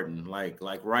KJ Martin? Like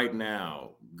right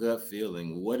now, gut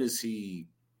feeling, what is he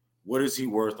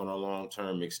worth on a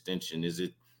long-term extension? Is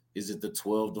it the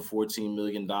 $12 to $14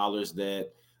 million that,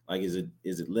 like, is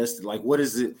it less than, like, what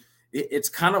is it? It's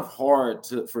kind of hard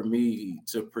for me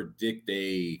to predict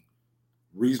a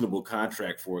reasonable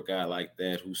contract for a guy like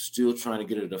that who's still trying to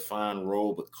get a defined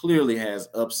role, but clearly has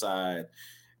upside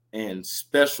and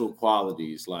special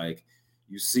qualities. Like,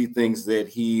 you see things that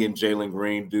he and Jalen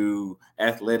Green do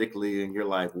athletically, and you're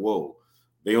like, whoa.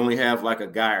 they only have like a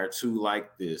guy or two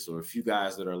like this, or a few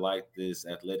guys that are like this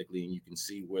athletically, and you can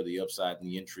see where the upside and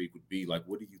the intrigue would be. Like,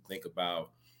 what do you think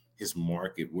about his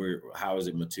market? How is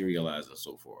it materializing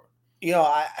so far? You know,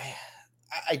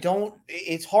 I don't.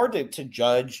 It's hard to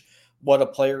judge what a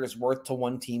player is worth to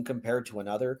one team compared to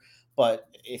another. But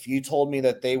if you told me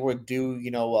that they would do,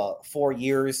 a 4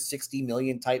 years, 60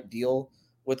 million type deal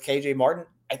with KJ Martin,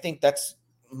 I think that's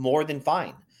more than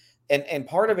fine. And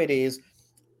part of it is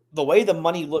the way the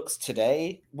money looks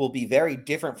today will be very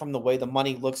different from the way the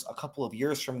money looks a couple of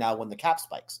years from now when the cap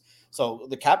spikes. So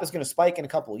the cap is going to spike in a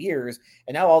couple of years,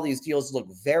 and now all these deals look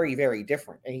very, very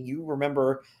different. And you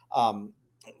remember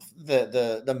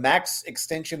the max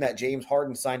extension that James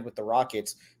Harden signed with the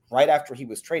Rockets right after he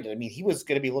was traded. I mean, he was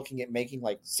going to be looking at making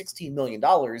like $16 million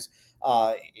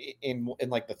in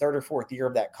like the third or fourth year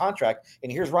of that contract.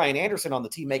 And here's Ryan Anderson on the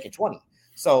team making 20.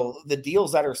 So the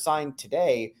deals that are signed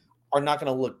today are not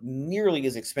going to look nearly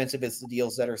as expensive as the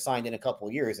deals that are signed in a couple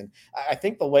of years. And I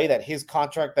think the way that his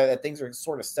contract, that things are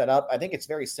sort of set up, I think it's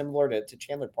very similar to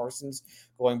Chandler Parsons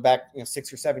going back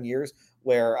 6 or 7 years,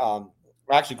 where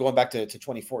we're actually going back to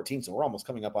 2014. So we're almost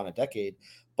coming up on a decade.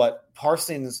 But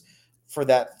Parsons, for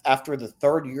that, after the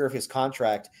third year of his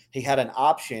contract, he had an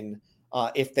option.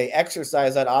 If they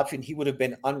exercise that option, he would have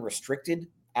been unrestricted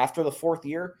after the fourth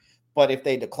year. But if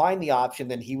they declined the option,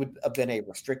 then he would have been a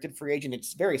restricted free agent.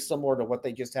 It's very similar to what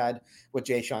they just had with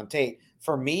Jae'Sean Tate.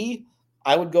 For me,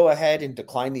 I would go ahead and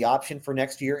decline the option for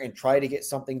next year and try to get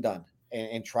something done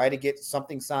and try to get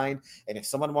something signed. And if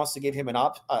someone wants to give him an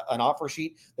offer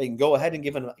sheet, they can go ahead and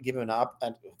give him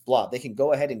They can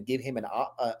go ahead and give him an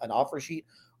offer sheet.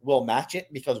 We'll match it,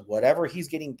 because whatever he's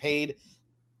getting paid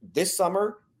this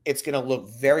summer, it's going to look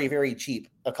very, very cheap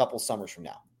a couple summers from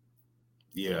now.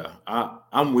 Yeah,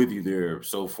 I'm with you there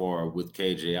so far with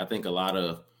KJ. I think a lot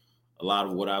of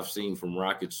what I've seen from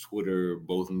Rockets Twitter,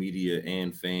 both media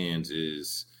and fans,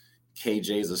 is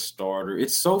KJ's a starter.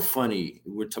 It's so funny.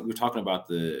 We're talking about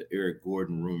the Eric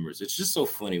Gordon rumors. It's just so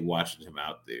funny watching him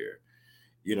out there.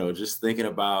 Just thinking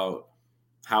about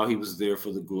how he was there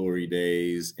for the glory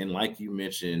days, and like you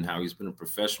mentioned, how he's been a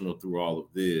professional through all of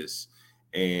this.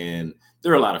 And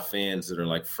there are a lot of fans that are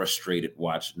like frustrated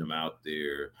watching him out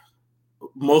there.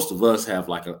 Most of us have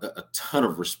like a ton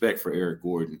of respect for Eric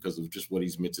Gordon because of just what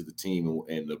he's meant to the team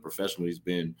and the professional he's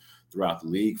been throughout the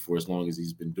league for as long as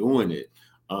he's been doing it.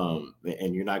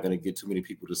 And you're not going to get too many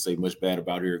people to say much bad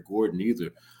about Eric Gordon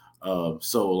either.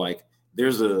 So like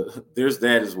there's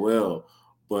that as well.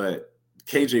 But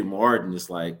KJ Martin is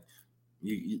like,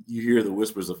 you hear the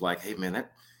whispers of like, hey man,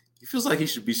 he feels like he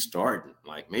should be starting.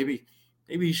 Like maybe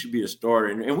he should be a starter.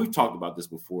 And we've talked about this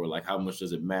before, like how much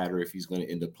does it matter if he's going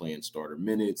to end up playing starter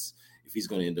minutes, if he's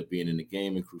going to end up being in the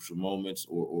game in crucial moments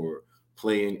or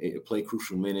play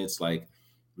crucial minutes. Like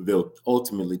they'll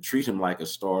ultimately treat him like a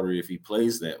starter if he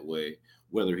plays that way,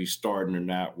 whether he's starting or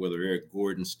not, whether Eric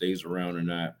Gordon stays around or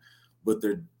not. But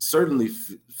there certainly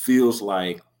feels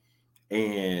like,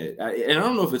 and I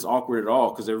don't know if it's awkward at all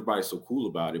because everybody's so cool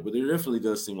about it, but there definitely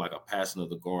does seem like a passing of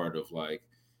the guard of like,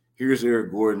 here's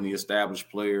Eric Gordon, the established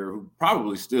player who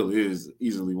probably still is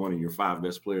easily one of your 5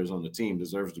 best players on the team,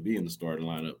 deserves to be in the starting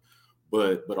lineup.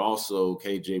 But also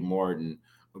KJ Martin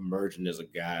emerging as a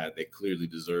guy that clearly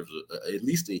deserves at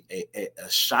least a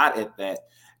shot at that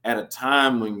at a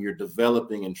time when you're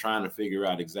developing and trying to figure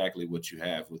out exactly what you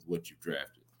have with what you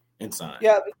drafted and signed.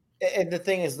 Yeah, and the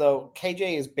thing is, though,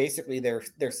 KJ is basically their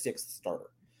 6th starter.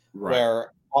 Right.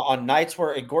 Where on nights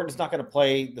where Gordon's not going to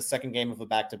play the second game of a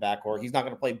back-to-back, or he's not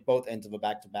going to play both ends of a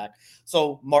back-to-back,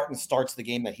 so Martin starts the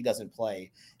game that he doesn't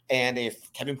play. And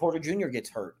if Kevin Porter Jr. gets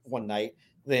hurt one night,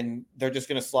 then they're just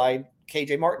going to slide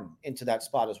KJ Martin into that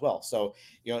spot as well. So,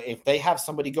 if they have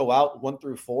somebody go out 1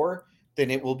 through 4, then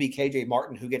it will be KJ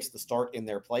Martin who gets the start in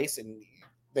their place. And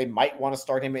they might want to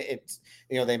start him.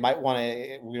 They might want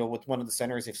to, with one of the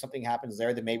centers, if something happens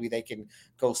there, then maybe they can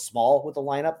go small with the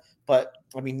lineup. But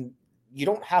I mean, you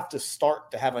don't have to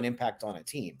start to have an impact on a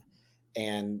team.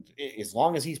 And as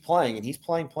long as he's playing, and he's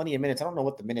playing plenty of minutes, I don't know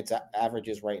what the minutes average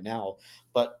is right now,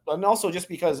 and also just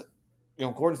because,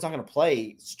 Gordon's not going to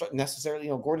play necessarily.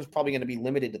 Gordon's probably going to be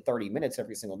limited to 30 minutes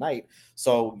every single night.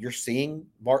 So you're seeing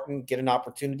Martin get an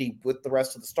opportunity with the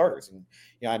rest of the starters. And,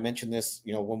 I mentioned this,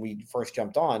 when we first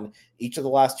jumped on, each of the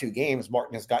last 2 games,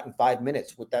 Martin has gotten 5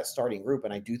 minutes with that starting group.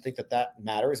 And I do think that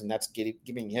matters. And that's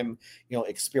giving him,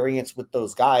 experience with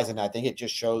those guys. And I think it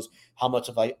just shows how much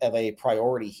of a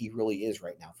priority he really is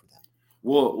right now for them.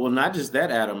 Well, not just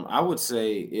that, Adam. I would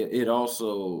say it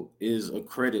also is a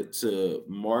credit to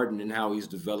Martin and how he's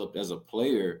developed as a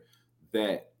player,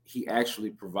 that he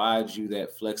actually provides you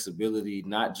that flexibility,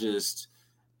 not just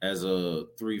as a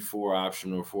 3-4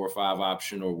 option or 4-5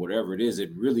 option or whatever it is. It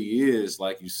really is,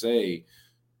 like you say,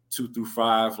 2 through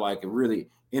 5, like really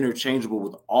interchangeable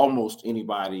with almost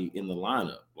anybody in the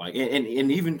lineup. Like, and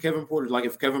even Kevin Porter, like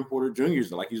if Kevin Porter Jr.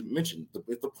 is, like you mentioned,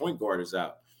 if the point guard is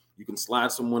out, you can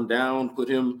slide someone down, put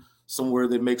him somewhere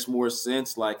that makes more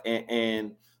sense. Like,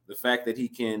 and the fact that he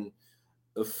can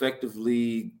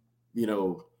effectively,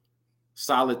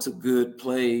 solid to good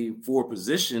play 4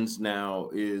 positions now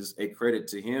is a credit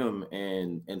to him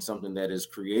and something that has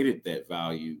created that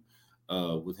value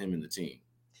with him and the team.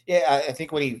 Yeah, I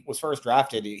think when he was first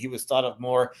drafted, he was thought of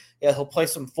more, he'll play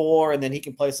some 4 and then he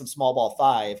can play some small ball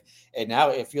 5. And now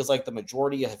it feels like the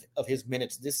majority of his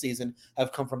minutes this season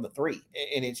have come from the 3.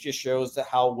 And it just shows that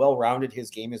how well-rounded his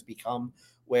game has become,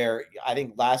 where I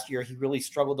think last year he really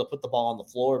struggled to put the ball on the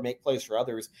floor, make plays for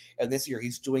others. And this year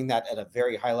he's doing that at a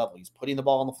very high level. He's putting the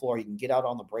ball on the floor. He can get out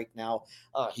on the break now.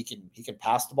 He can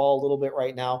pass the ball a little bit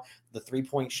right now. The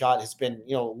 3-point shot has been,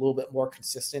 a little bit more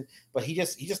consistent, but he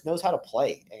just knows how to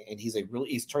play. And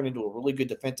he's turned into a really good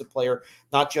defensive player,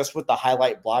 not just with the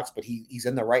highlight blocks, but he's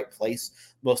in the right place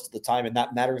most of the time. And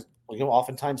that matters,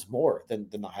 oftentimes more than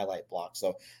the highlight block.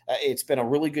 So it's been a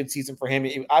really good season for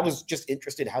him. I was just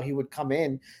interested how he would come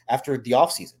in after the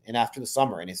offseason and after the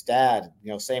summer, and his dad,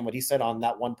 saying what he said on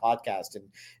that one podcast,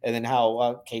 and then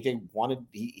how KJ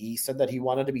he said that he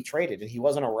wanted to be traded, and he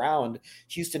wasn't around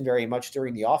Houston very much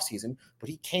during the offseason, but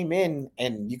he came in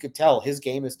and you could tell his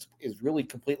game is really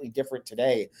completely different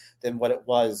today than what it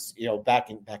was, back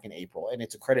in April. And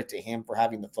it's a credit to him for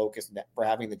having the focus and for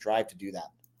having the drive to do that.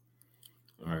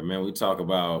 All right, man, we talk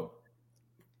about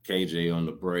KJ on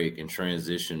the break and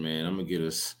transition, man. I'm going to get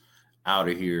us out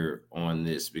of here on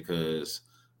this because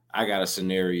I got a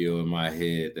scenario in my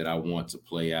head that I want to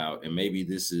play out. And maybe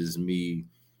this is me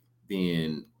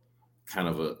being kind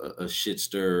of a shit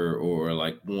stir or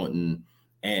like wanting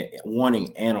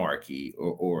anarchy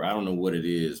or I don't know what it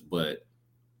is, but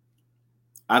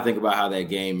I think about how that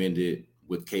game ended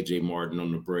with KJ Martin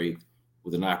on the break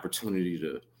with an opportunity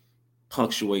to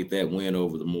punctuate that win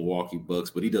over the Milwaukee Bucks,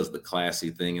 but he does the classy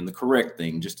thing and the correct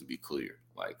thing, just to be clear.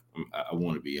 Like, I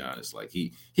want to be honest. Like,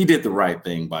 he did the right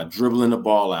thing by dribbling the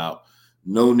ball out.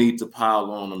 No need to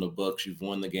pile on the Bucks. You've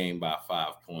won the game by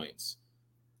 5 points.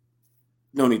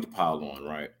 No need to pile on,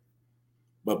 right?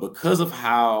 But because of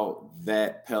how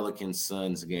that Pelicans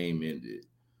Suns game ended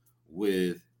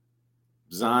with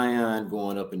Zion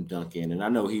going up and dunking, and I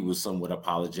know he was somewhat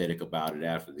apologetic about it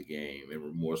after the game and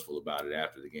remorseful about it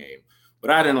after the game, but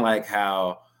I didn't like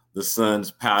how the Suns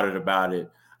pouted about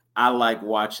it. I like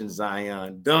watching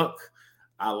Zion dunk.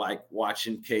 I like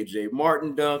watching KJ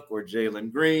Martin dunk or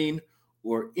Jalen Green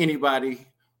or anybody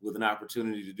with an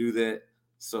opportunity to do that.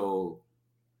 So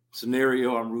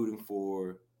scenario I'm rooting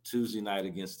for Tuesday night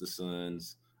against the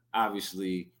Suns.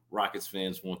 Obviously, Rockets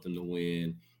fans want them to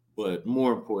win. But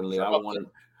more importantly, I want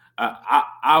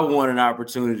an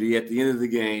opportunity at the end of the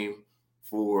game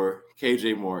for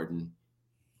KJ Martin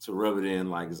to rub it in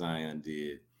like Zion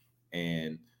did,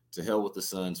 and to hell with the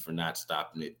Suns for not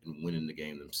stopping it and winning the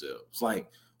game themselves. Like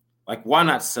why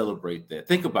not celebrate that?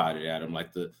 Think about it, Adam.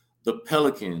 Like the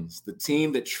Pelicans, the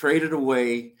team that traded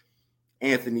away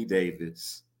Anthony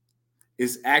Davis,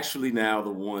 is actually now the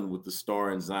one with the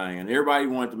star in Zion. Everybody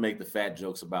wanted to make the fat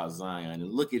jokes about Zion,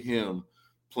 and look at him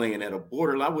playing at a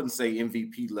border, I wouldn't say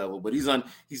MVP level, but he's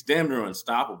damn near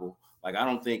unstoppable. Like I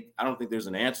don't think there's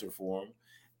an answer for him.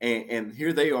 And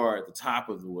here they are at the top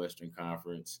of the Western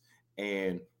Conference.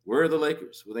 And where are the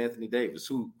Lakers with Anthony Davis,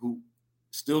 who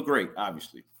still great,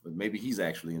 obviously, but maybe he's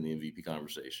actually in the MVP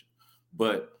conversation.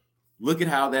 But look at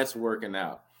how that's working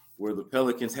out, where the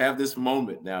Pelicans have this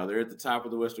moment now. They're at the top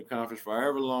of the Western Conference for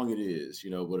however long it is,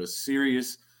 but a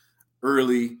serious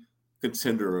early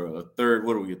contender, a third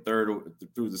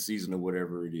through the season or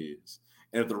whatever it is.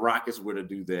 And if the Rockets were to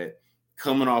do that,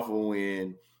 coming off a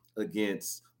win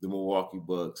against the Milwaukee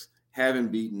Bucks, having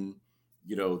beaten,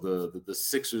 the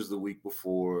Sixers the week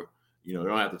before, they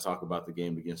don't have to talk about the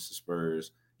game against the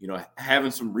Spurs, having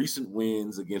some recent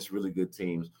wins against really good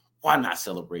teams, why not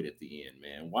celebrate at the end,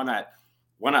 man?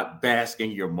 Why not bask in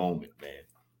your moment, man?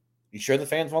 You sure the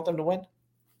fans want them to win?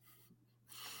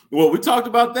 Well, we talked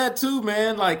about that too,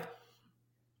 man. Like,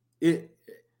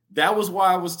 that was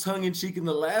why I was tongue-in-cheek in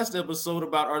the last episode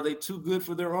about are they too good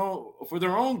for their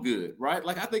own good, right?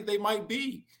 Like I think they might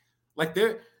be. Like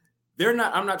they're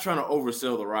not. I'm not trying to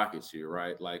oversell the Rockets here,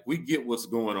 right? Like we get what's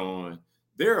going on.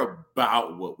 They're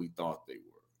about what we thought they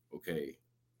were, okay?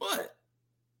 But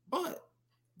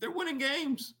they're winning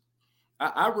games.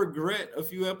 I regret a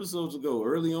few episodes ago,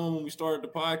 early on when we started the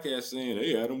podcast, saying,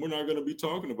 "Hey, Adam, we're not going to be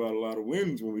talking about a lot of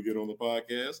wins when we get on the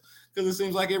podcast," because it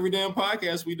seems like every damn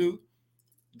podcast we do,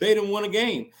 they didn't win a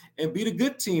game and beat a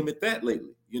good team at that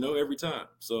lately. Every time.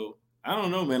 So I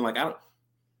don't know, man. Like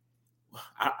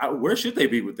where should they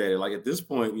be with that? Like at this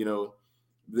point,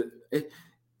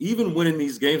 even winning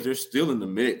these games, they're still in the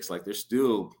mix. Like they're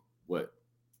still the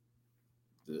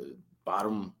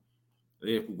bottom.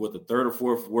 They have the third or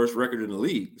fourth worst record in the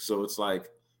league. So it's like,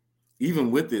 even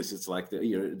with this, it's like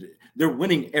they're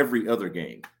winning every other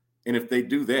game, and if they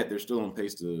do that, they're still on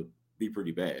pace to be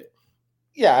pretty bad.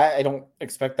 Yeah, I don't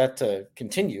expect that to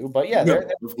continue, but yeah, no,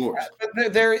 of course,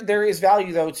 there is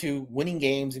value though to winning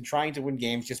games and trying to win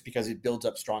games just because it builds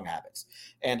up strong habits.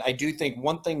 And I do think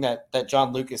one thing that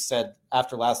John Lucas said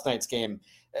after last night's game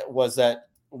was that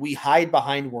we hide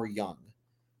behind we're young.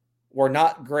 We're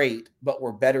not great, but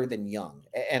we're better than young.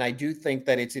 And I do think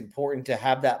that it's important to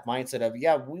have that mindset of,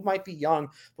 yeah, we might be young,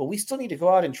 but we still need to go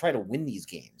out and try to win these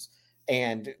games.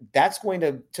 And that's going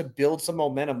to build some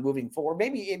momentum moving forward.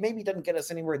 Maybe it doesn't get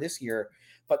us anywhere this year,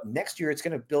 but next year it's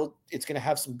going to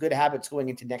have some good habits going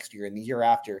into next year and the year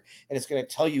after. And it's going to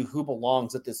tell you who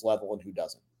belongs at this level and who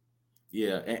doesn't.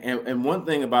 Yeah. And one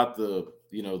thing about the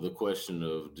question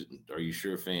of, are you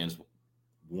sure fans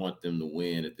want them to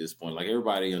win at this point? Like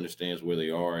everybody understands where they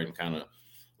are and kind of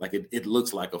like it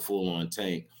looks like a full-on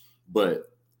tank.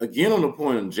 But again, on the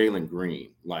point of Jalen Green,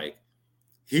 like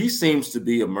he seems to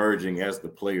be emerging as the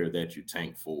player that you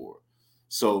tank for.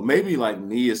 So maybe like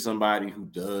me as somebody who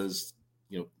does,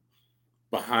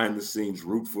 behind the scenes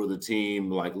root for the team,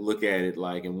 like look at it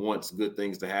like and wants good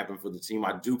things to happen for the team.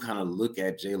 I do kind of look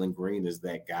at Jalen Green as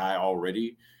that guy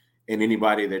already. And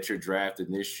anybody that you're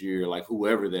drafting this year, like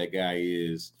whoever that guy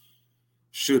is,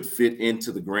 should fit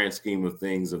into the grand scheme of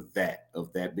things of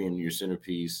that being your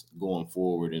centerpiece going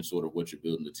forward and sort of what you're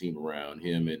building the team around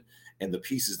him and the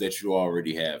pieces that you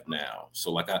already have now.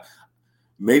 So like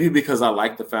maybe because I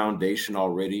like the foundation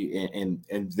already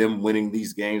and them winning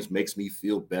these games makes me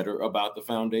feel better about the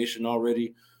foundation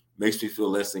already, makes me feel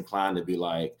less inclined to be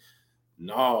like,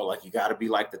 no, like you got to be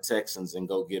like the Texans and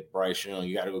go get Bryce Young.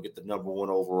 You got to go get the number 1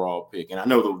 overall pick. And I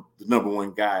know the number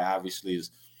 1 guy obviously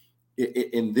is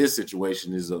in this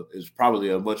situation is probably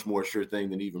a much more sure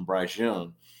thing than even Bryce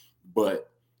Young.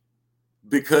 But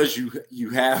because you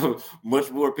have much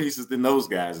more pieces than those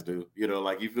guys do,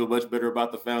 like you feel much better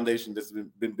about the foundation that's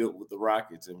been built with the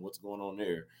Rockets and what's going on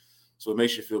there. So it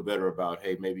makes you feel better about,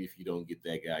 hey, maybe if you don't get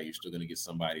that guy, you're still going to get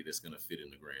somebody that's going to fit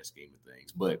in the grand scheme of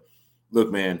things. But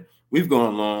look, man, we've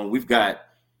gone long. We've got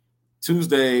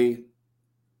Tuesday,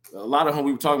 a lot of home.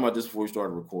 We were talking about this before we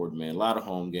started recording, man. A lot of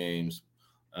home games.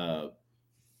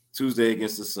 Tuesday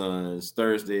against the Suns,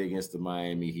 Thursday against the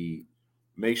Miami Heat.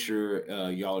 Make sure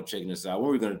y'all are checking this out.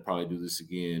 We're going to probably do this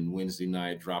again Wednesday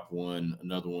night, drop one,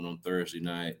 another one on Thursday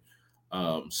night.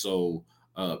 So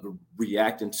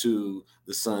reacting to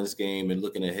the Suns game and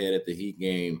looking ahead at the Heat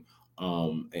game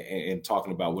and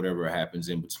talking about whatever happens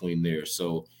in between there.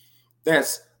 So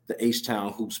that's the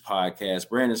H-Town Hoops podcast.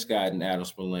 Brandon Scott and Adam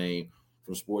Spillane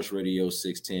from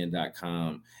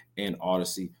sportsradio610.com and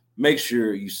Odyssey. Make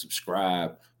sure you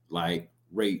subscribe, like,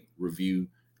 rate, review,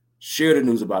 share the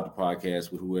news about the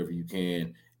podcast with whoever you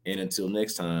can. And until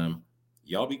next time,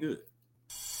 y'all be good.